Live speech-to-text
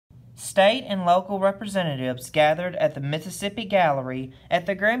State and local representatives gathered at the Mississippi Gallery at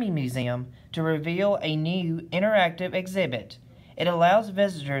the Grammy Museum to reveal a new interactive exhibit. It allows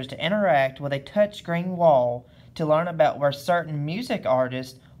visitors to interact with a touchscreen wall to learn about where certain music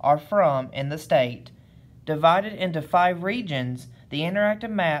artists are from in the state. Divided into 5 regions, the interactive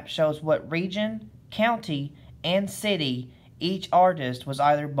map shows what region, county, and city each artist was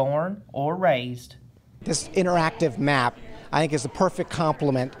either born or raised. This interactive map, I think, is the perfect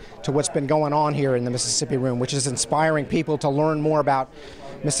complement to what's been going on here in the Mississippi Room, which is inspiring people to learn more about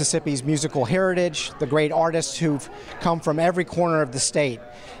Mississippi's musical heritage, the great artists who've come from every corner of the state.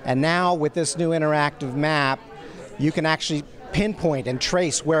 And now with this new interactive map, you can actually pinpoint and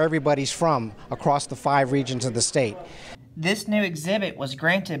trace where everybody's from across the 5 regions of the state. This new exhibit was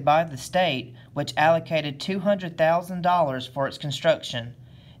granted by the state, which allocated $200,000 for its construction.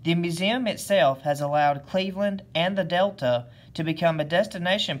 The museum itself has allowed Cleveland and the Delta to become a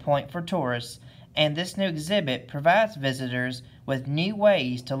destination point for tourists, and this new exhibit provides visitors with new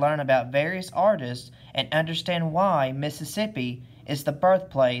ways to learn about various artists and understand why Mississippi is the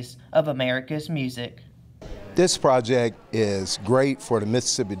birthplace of America's music. This project is great for the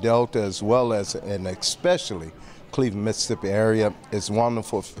Mississippi Delta as well as and especially Cleveland, Mississippi area. It's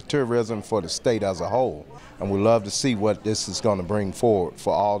wonderful for tourism for the state as a whole, and we love to see what this is going to bring forward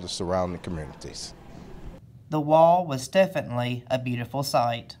for all the surrounding communities. The wall was definitely a beautiful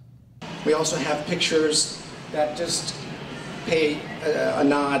sight. We also have pictures that just pay a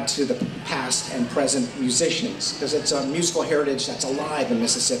nod to the past and present musicians, because it's a musical heritage that's alive in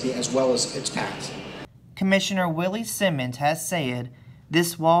Mississippi as well as its past. Commissioner Willie Simmons has said,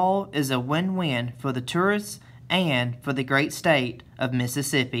 "This wall is a win-win for the tourists and for the great state of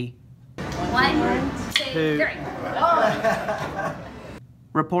Mississippi." 1, 2, 3.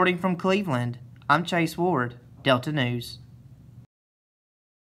 Reporting from Cleveland, I'm Chase Ward, Delta News.